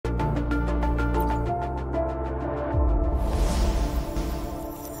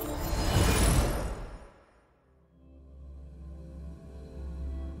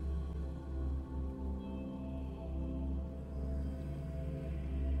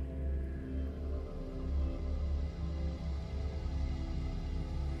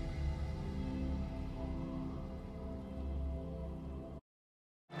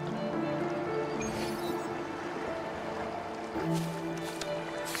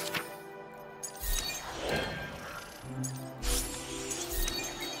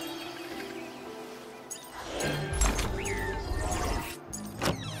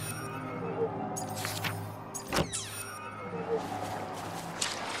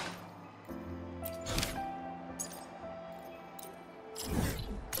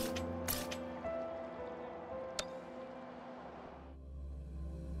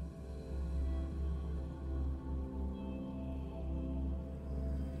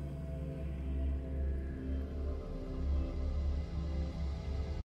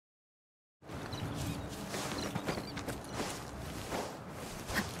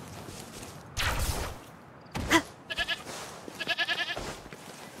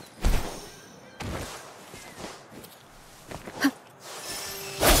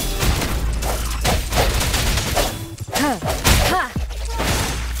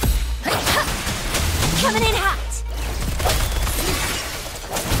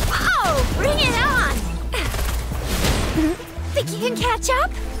can catch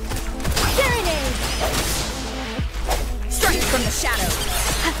up? Serenade! Strike from the shadows!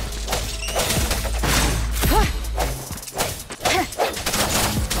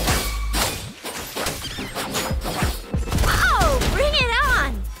 Whoa! Bring it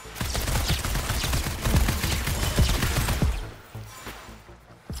on!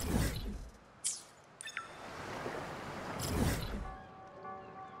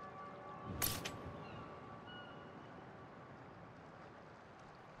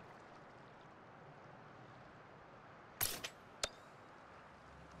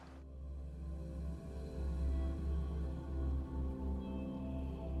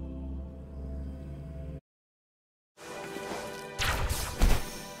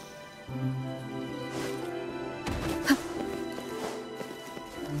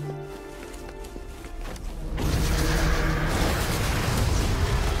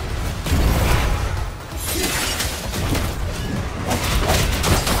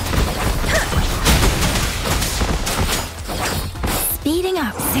 Speeding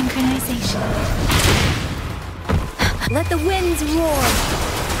up synchronization. Let the winds roar.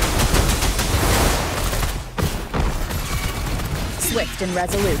 Swift and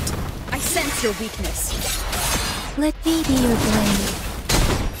resolute. I sense your weakness. Let me be your blade.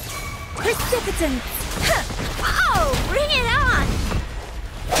 Precipitant! Whoa! Bring it on!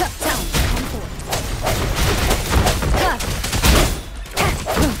 Cut down, come forth.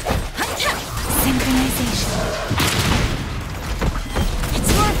 Synchronization. It's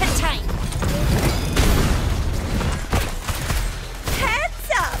morphin' time! Heads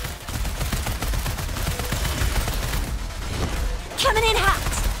up! Coming in hot!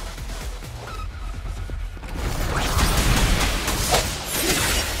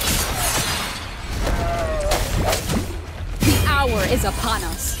 The hour is upon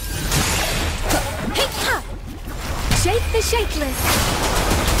us. Hey, ha! Shake the shakeless!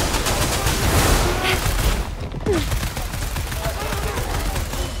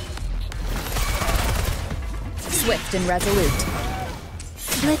 Swift and resolute.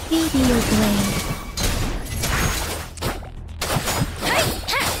 Let me be your blade.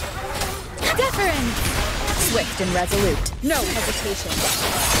 Deference! Swift and resolute. No hesitation.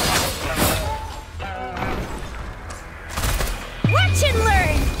 Watch and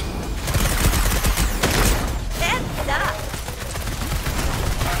learn! Heads up!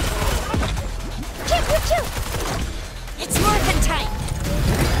 Chill! It's morphin' time!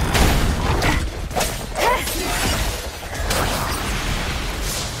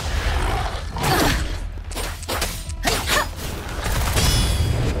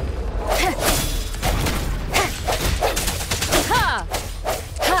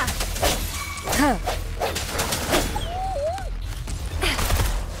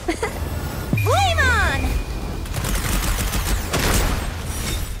 Flame on!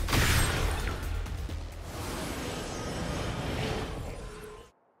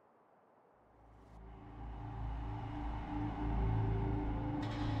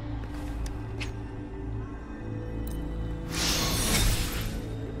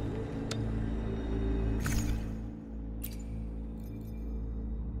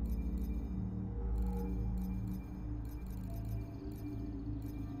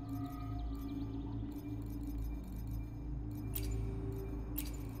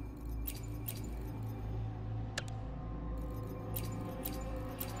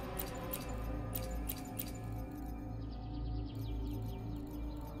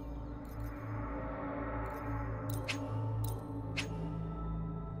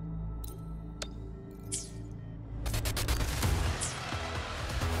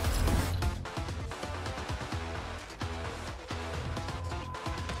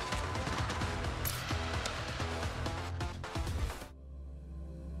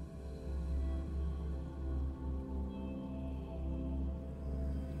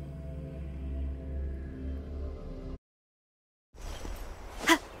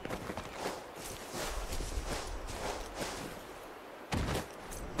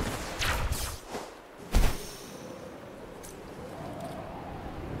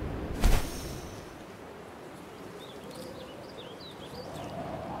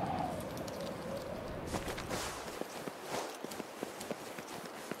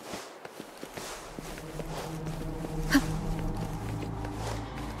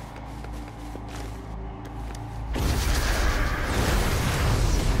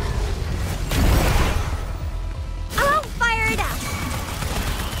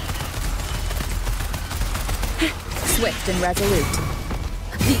 Swift and resolute.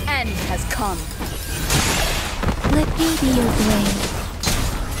 The end has come. Let me be your blade.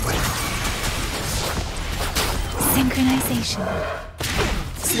 Synchronization.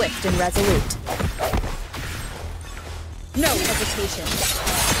 Swift and resolute. No hesitation.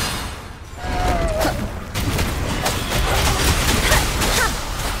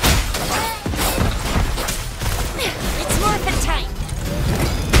 It's morphin' time!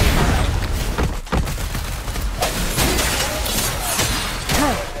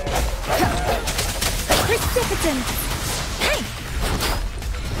 Precipitant! Hey!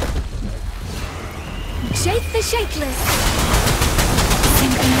 Shake the shakeless!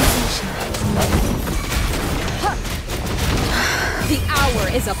 Synchronization. The hour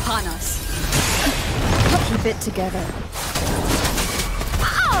is upon us. Keep it together.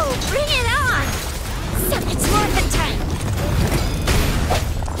 Oh, bring it on! It's morphin' time!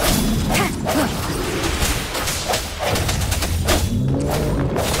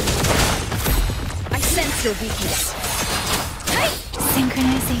 I sense your weakness.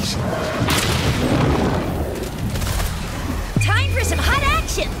 Synchronization. Time for some hot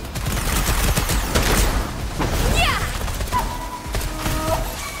action! Yeah!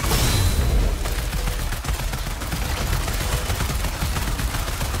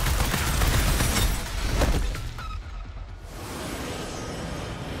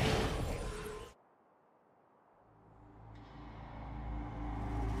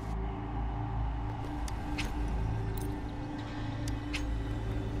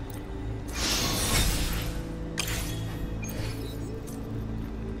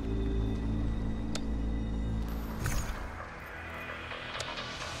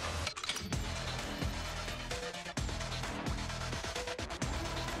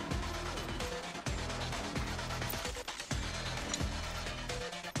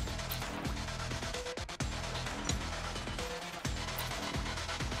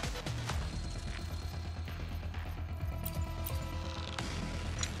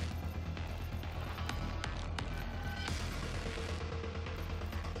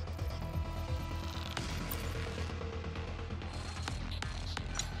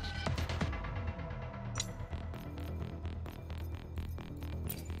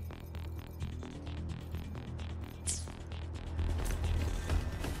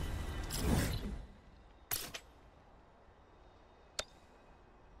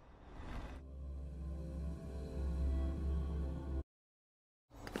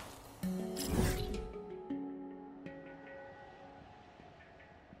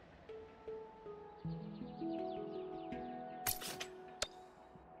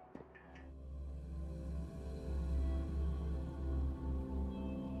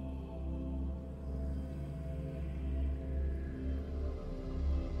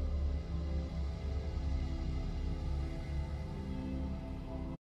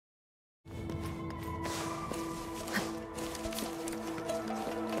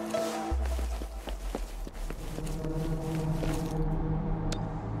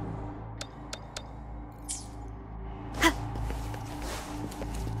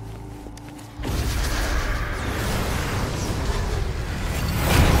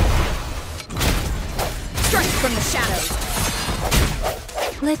 From the shadows.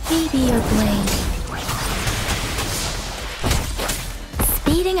 Let me be your blade.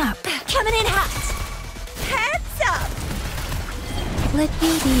 Speeding up. Coming in hot! Heads up! Let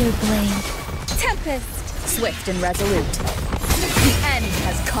me be your blade. Tempest. Swift and resolute. The end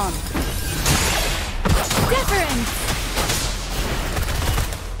has come. Deference!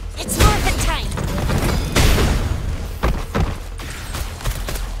 It's morphin' time!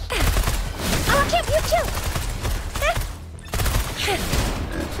 I'll keep you too!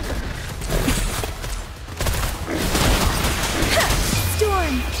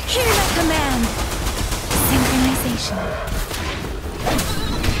 Storm, hear my command. Synchronization.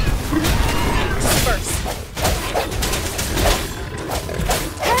 Disperse.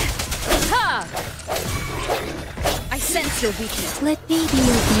 Ha! I sense your weakness. Let me be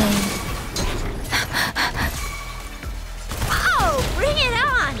your blade. Oh, bring it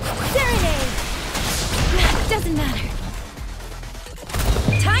on! Serenade! Doesn't matter.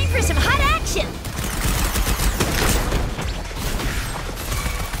 Time for some hot action!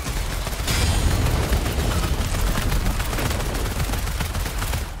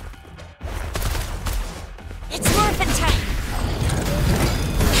 It's morphin' time!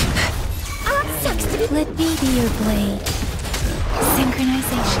 Oh, it sucks to be... Let me be your blade.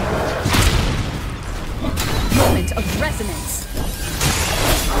 Synchronization. Moment of resonance.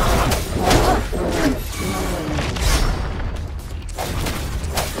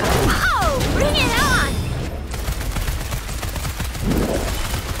 Oh, bring it on!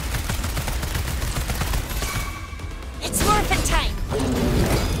 It's morphin' time!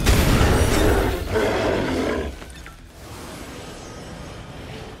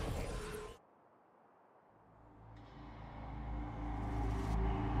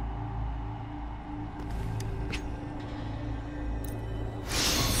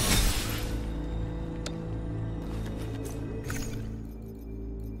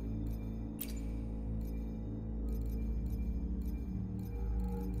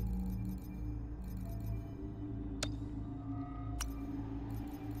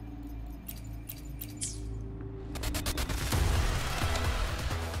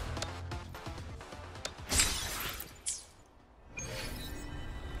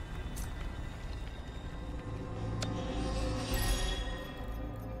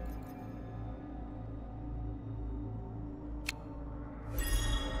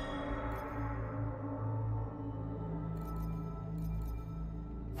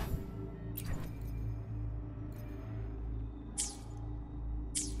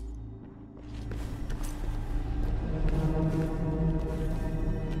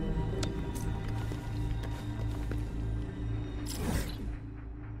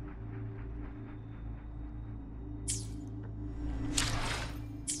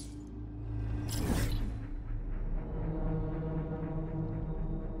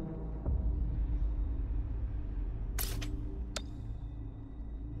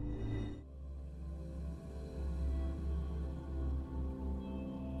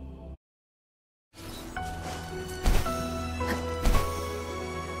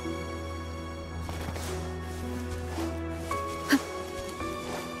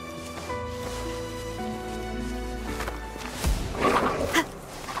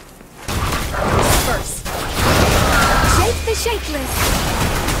 Shapeless.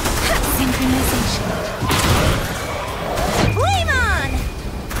 Synchronization. Flame on!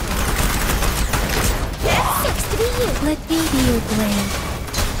 That sucks to be you. Let me be your blade.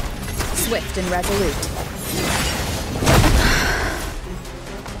 Swift and resolute.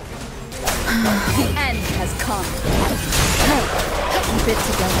 The end has come. Keep it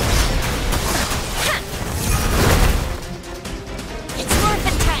together. It's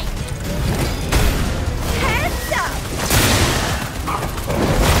morphin' time. Heads up!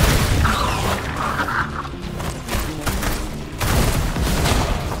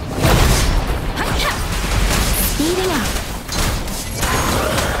 Speeding up.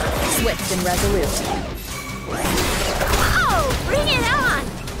 Swift and resolute. Oh, bring it on!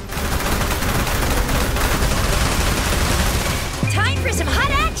 Time for some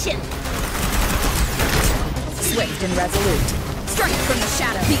hot action! Swift and resolute. Strike from the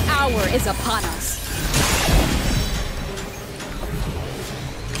shadow. The hour is upon us.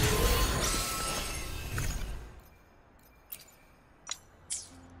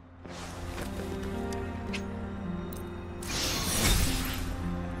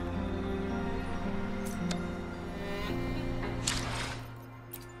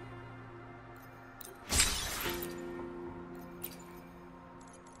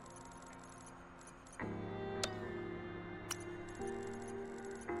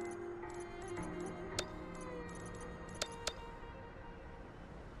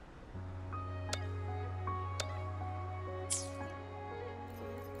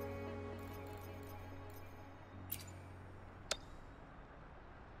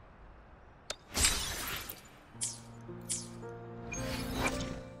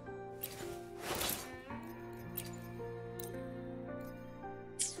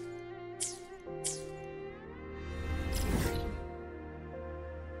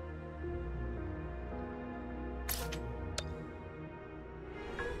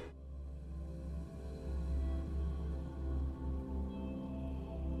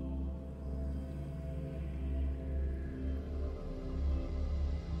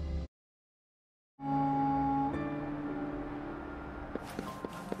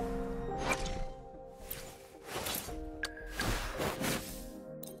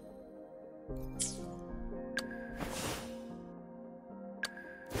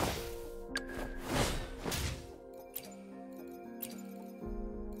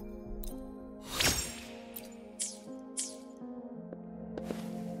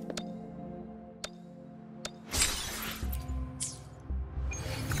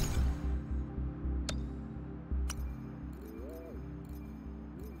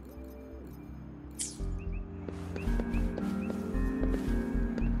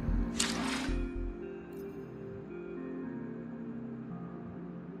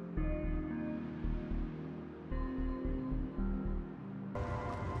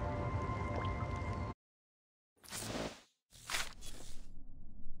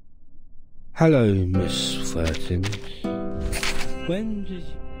 Hello, Miss Flirtins. When did you...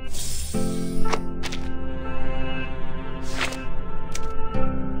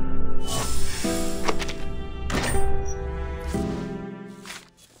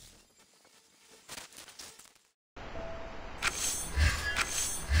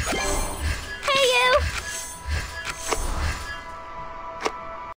 Hey, you!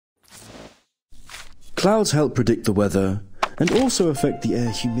 Clouds help predict the weather and also affect the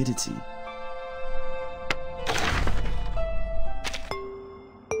air humidity.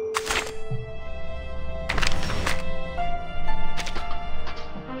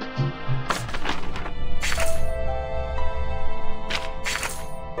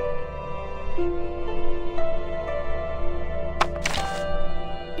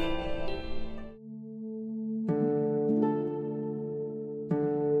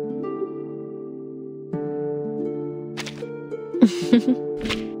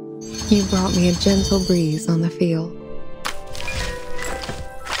 You brought me a gentle breeze on the field.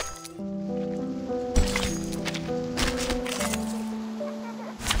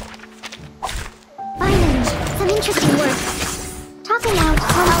 Finally, some interesting work. Talking out.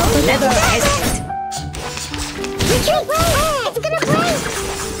 Never hesitate. Retreat! It's gonna break!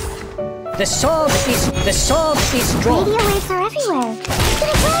 The sword is strong. Radio waves are everywhere. It's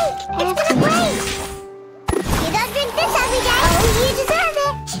gonna break! It's gonna break! You don't drink this every day! Oh, you deserve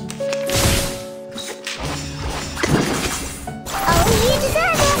it! Oh, you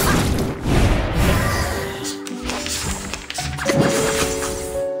deserve it!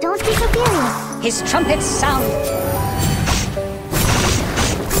 Don't be so furious. His trumpets sound.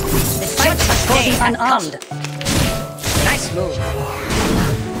 The fight for the unarmed. Nice move.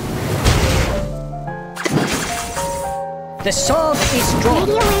 The sword is drawn.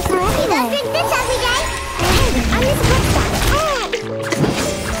 Radio waves are everywhere. You don't drink this every day. I'm the support staff.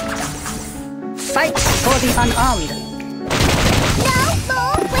 Fight for the unarmed. No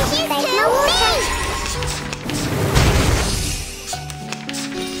more wishes to me!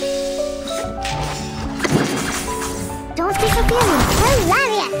 Don't be so feeling.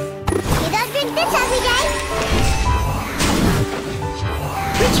 Hilarious! You don't drink this every day.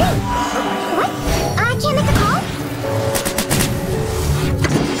 Retreat! What? I can't make a call?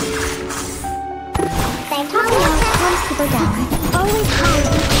 Thank you. Calms people down. Always hide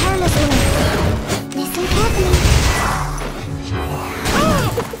and careless women. Listen carefully.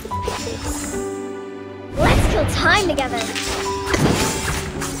 Let's kill time together.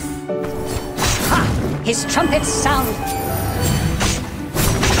 Ha! His trumpets sound.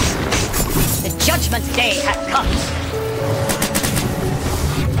 The judgment day hath come.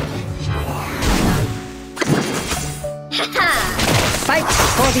 Fight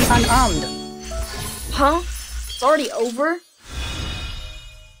for the unarmed. Huh? It's already over?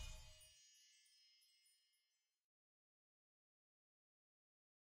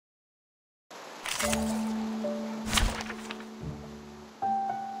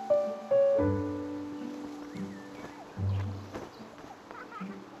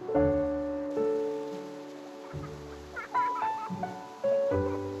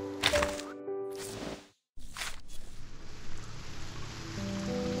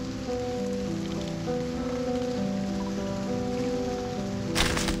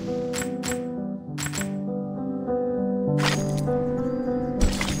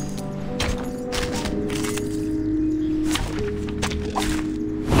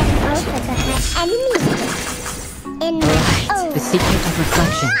 The secret of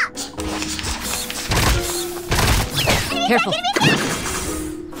reflection. Careful.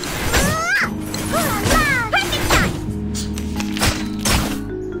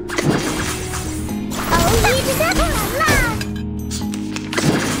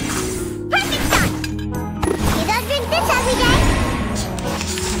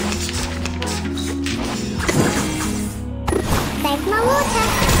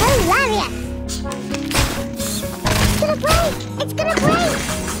 It's gonna break!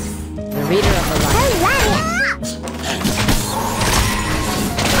 The reader of the light.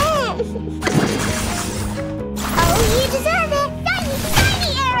 Oh, you deserve it! Tiny,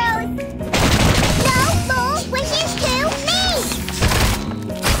 tiny arrows! No more wishes to me!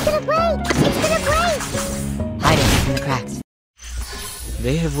 It's gonna break! It's gonna break! Hiding in the cracks.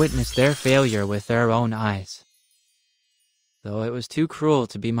 They have witnessed their failure with their own eyes, though it was too cruel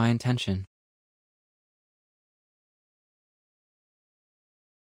to be my intention.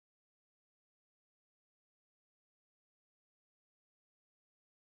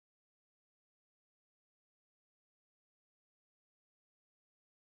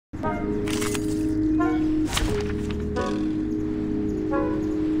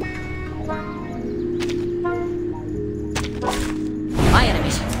 My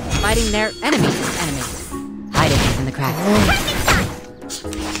enemy, fighting their enemy's enemy. Hiding in the cracks.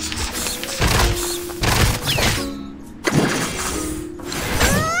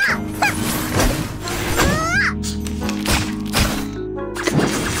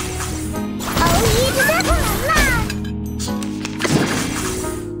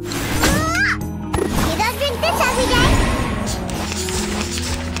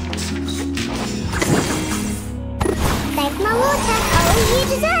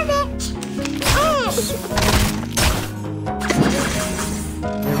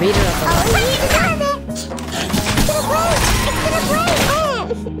 The reader of the light.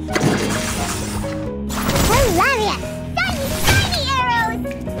 Hilarious! Tiny, tiny arrows!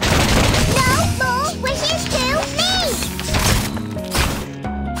 No more wishes to me!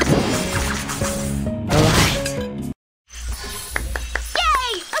 The light.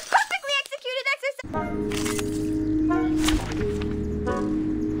 Yay! A perfectly executed exercise!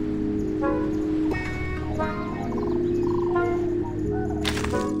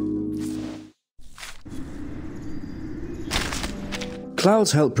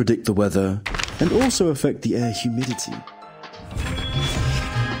 Clouds help predict the weather and also affect the air humidity.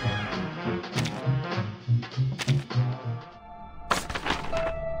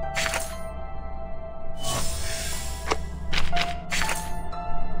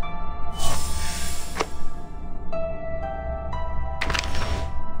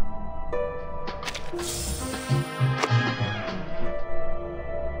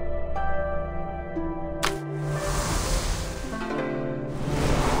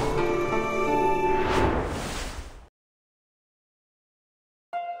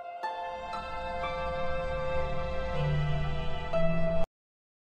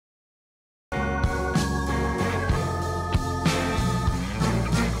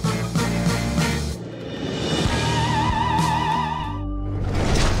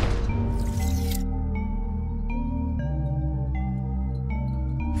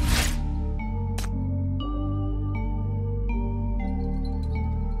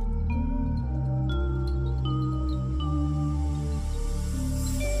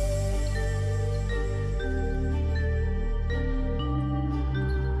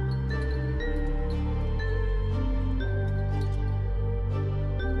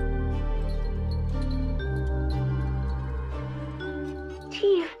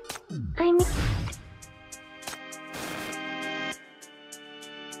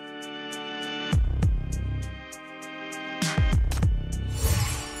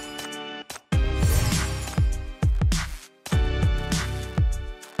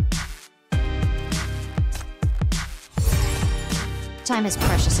 Time is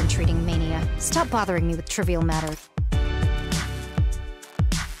precious in treating mania. Stop bothering me with trivial matters.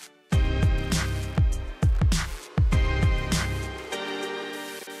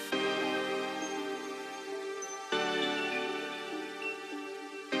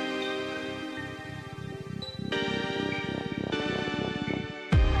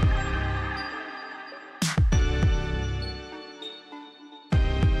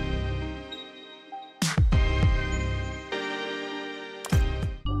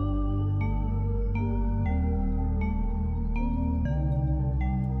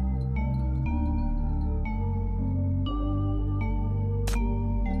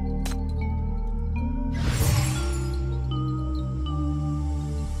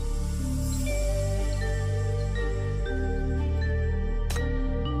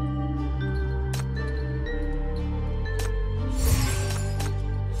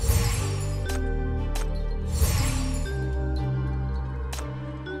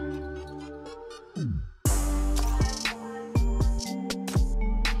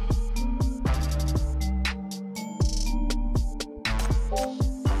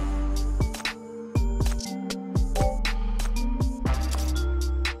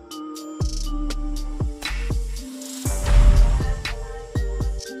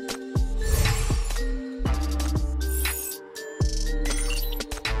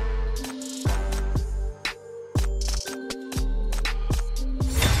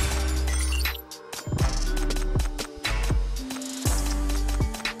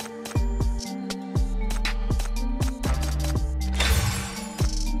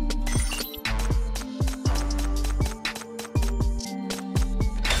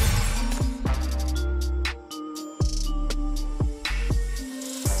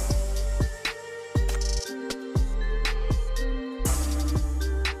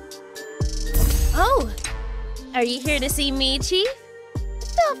 Are you here to see me, Chief?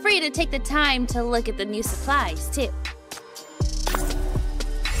 Feel free to take the time to look at the new supplies, too.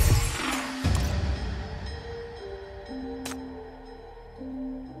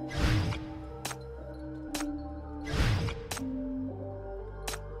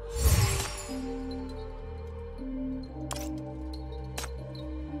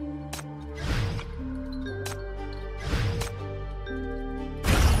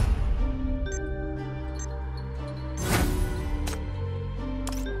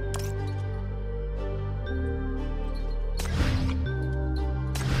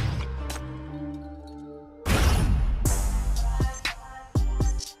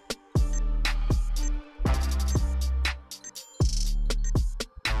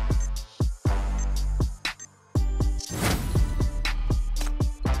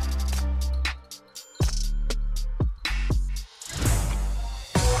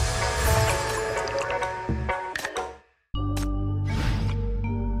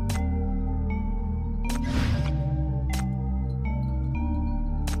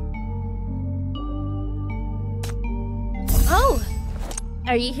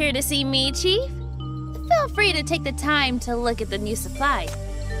 Are you here to see me, Chief? Feel free to take the time to look at the new supplies.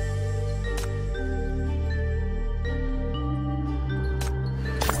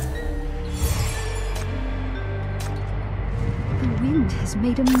 The wind has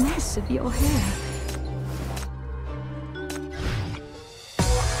made a mess of your hair.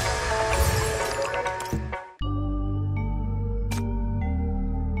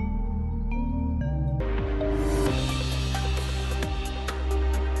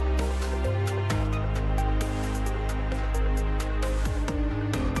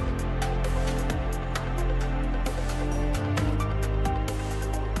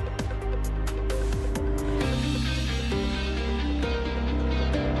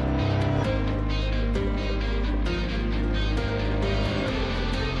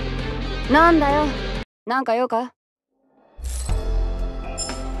なんだよ。なんか用か？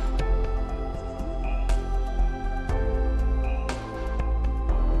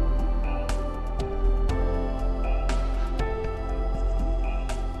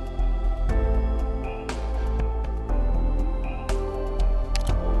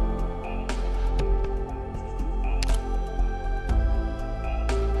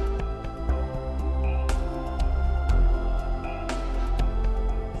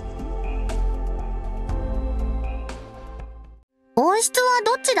温室は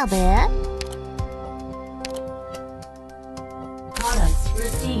どっちだべ？ Products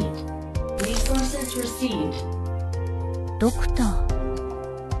received. Resources received. ドクタ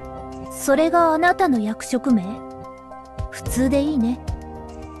ー。それがあなたの役職名？普通でいいね。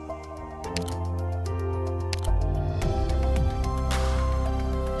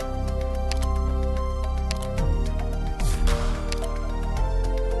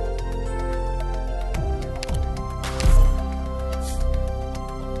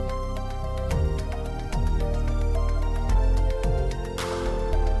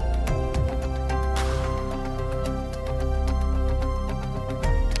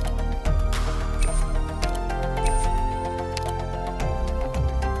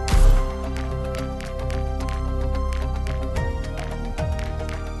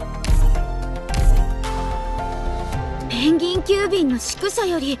ペンギン急便の宿舎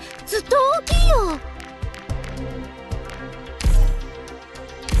よりずっと大きいよ。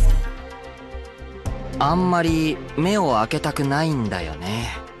あんまり目を開けたくないんだよね。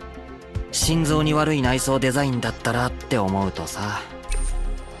心臓に悪い内装デザインだったらって思うとさ。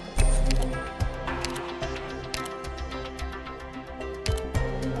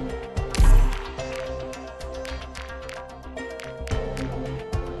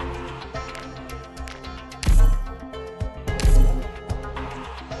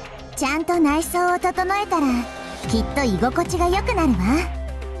ちゃんと内装を整えたらきっと居心地が良くなるわ。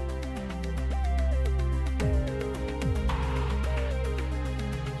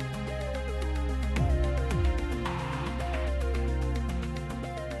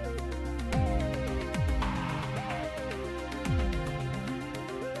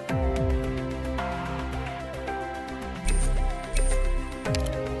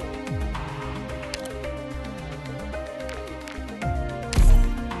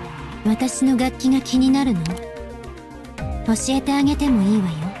私の楽器が気になるの？教えてあげてもいいわ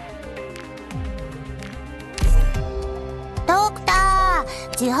よ。ドクター、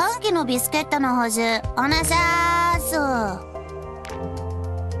自販機のビスケットの補充お願いします。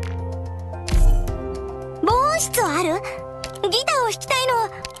防音室はある？ギターを弾きたいの。お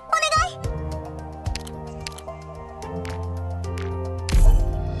願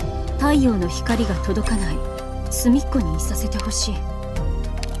い。太陽の光が届かない隅っこにいさせてほしい。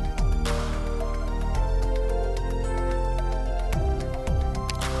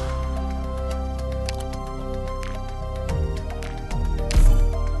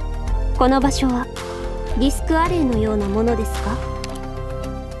この場所はディスクアレイのようなものですか？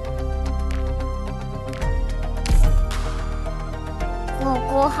こ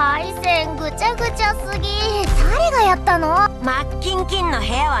こ配線ぐちゃぐちゃすぎ。誰がやったの？マッキンキンの部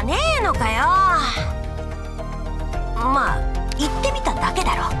屋はねえのかよ。まあ行ってみただけ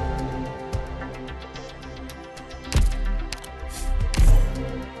だろ。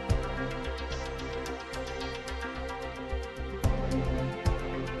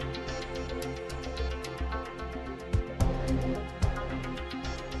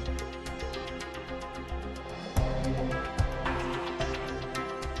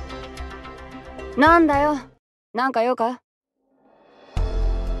なんだよ、なんか用か？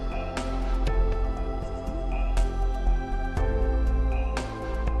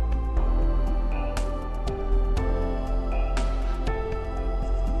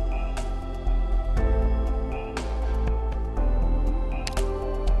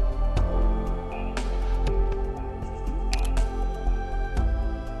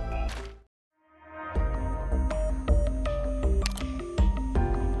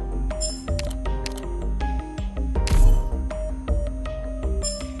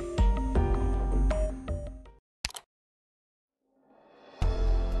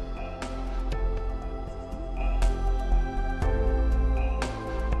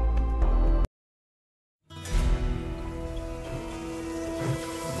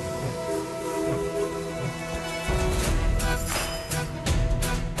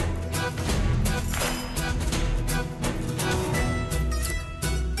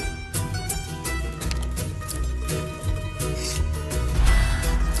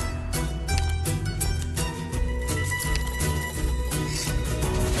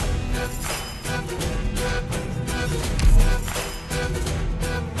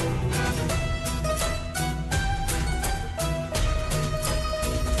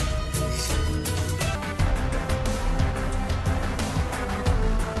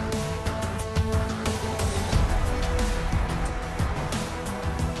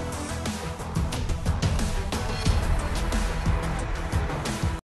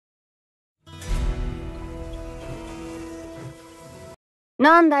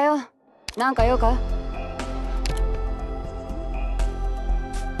なんだよ、なんか用か？